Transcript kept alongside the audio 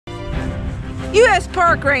U.S.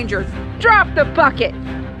 Park Rangers, drop the bucket.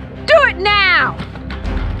 Do it now!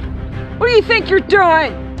 What do you think you're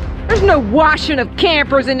doing? There's no washing of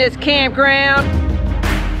campers in this campground.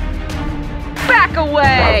 Back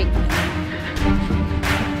away!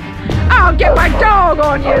 I'll get my dog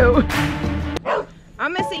on you!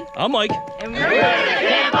 I'm Missy. I'm Mike. And we're the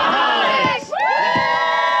Campoholics!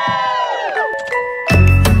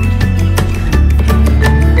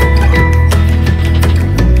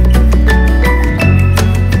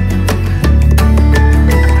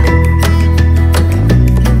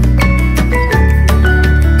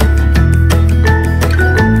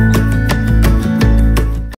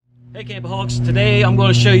 Hey Campoholics, today I'm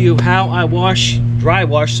going to show you how I dry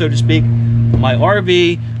wash, so to speak, my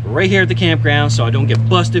RV right here at the campground so I don't get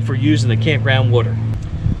busted for using the campground water.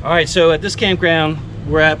 Alright, so at this campground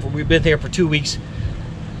we've been there for 2 weeks.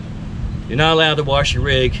 You're not allowed to wash your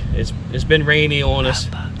rig. It's been rainy on us.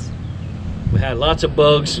 We had lots of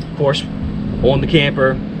bugs, of course, on the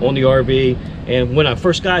camper, on the RV, and when I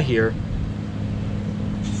first got here,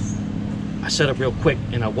 I set up real quick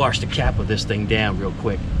and I washed the cap of this thing down real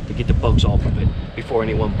quick to get the bugs off of it before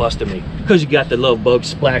anyone busted me, because you got the little bugs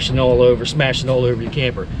splashing all over, smashing all over your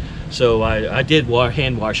camper. So I did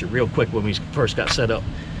hand wash it real quick when we first got set up.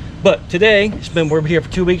 But today, we're here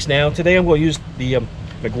for 2 weeks now. Today I'm going to use the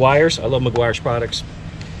Meguiar's. I love Meguiar's products.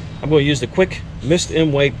 I'm going to use the Quick Mist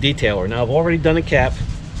and Wipe Detailer. Now I've already done a cap,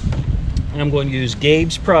 and I'm going to use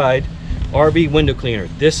Gabe's Pride RV window cleaner.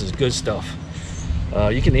 This is good stuff.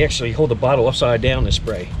 You can actually hold the bottle upside down and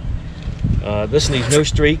spray. This leaves no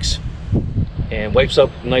streaks and wipes up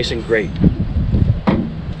nice and great.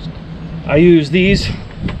 I use these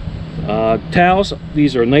towels.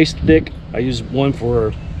 These are nice thick. I use one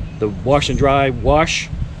for the wash and dry wash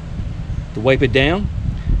to wipe it down.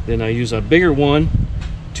 Then I use a bigger one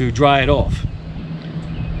to dry it off.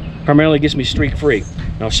 Primarily gets me streak free.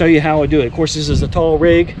 And I'll show you how I do it. Of course, this is a tall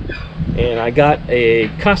rig, and I got a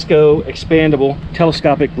Costco expandable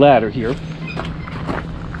telescopic ladder here.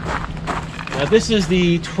 Now this is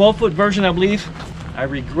the 12-foot version, I believe. I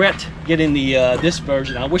regret getting the this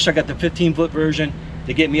version. I wish I got the 15-foot version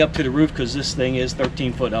to get me up to the roof, because this thing is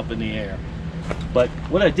 13 foot up in the air. But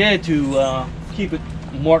what I did to keep it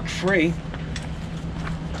mark free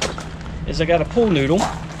is I got a pool noodle,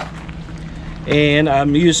 and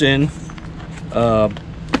I'm using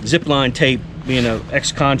zip line tape. Being an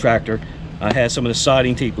ex-contractor, I had some of the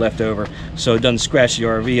siding tape left over so it doesn't scratch the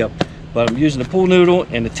RV up. But I'm using the pool noodle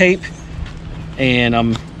and the tape, and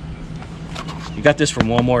you got this from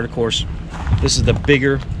Walmart, of course. This is the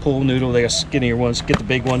bigger pool noodle. They got skinnier ones. Get the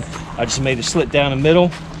big one. I just made a slit down the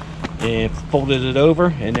middle and folded it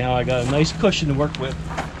over, and now I got a nice cushion to work with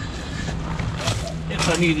if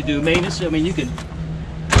I need to do maintenance. I mean, you can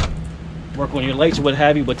work on your lights or what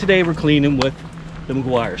have you, but today we're cleaning with the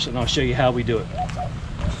Meguiar's, and I'll show you how we do it.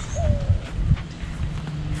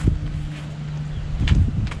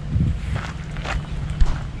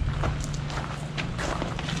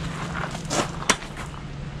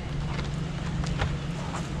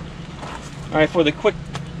 Alright, for the quick,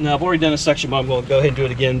 now I've already done a section, but I'm going to go ahead and do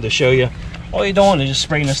it again to show you. All you're doing is just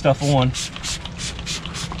spraying this stuff on.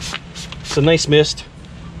 It's a nice mist.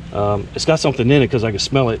 It's got something in it because I can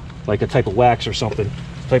smell it, like a type of wax or something,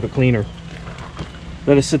 type of cleaner.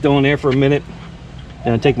 Let it sit down there for a minute,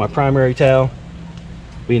 and I take my primary towel,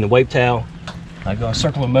 being the wipe towel. I go a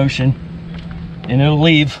circle of motion, and it'll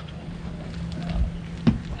leave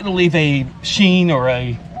a sheen or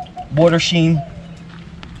a water sheen.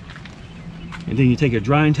 And then you take a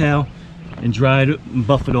drying towel and dry it and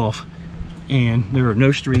buff it off, and there are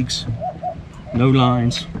no streaks, no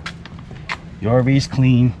lines. Your RV's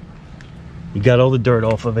clean. You got all the dirt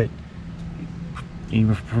off of it.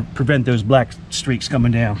 You prevent those black streaks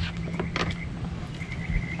coming down.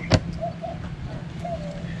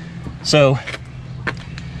 So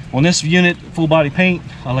on this unit, full body paint,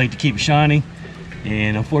 I like to keep it shiny,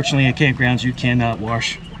 and unfortunately at campgrounds you cannot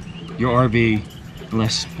wash your RV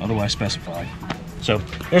unless otherwise specified. So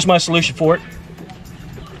there's my solution for it.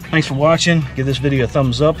 Thanks for watching. Give this video a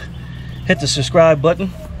thumbs up, hit the subscribe button,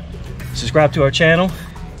 subscribe to our channel,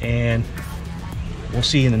 and we'll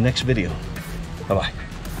see you in the next video. Bye-bye.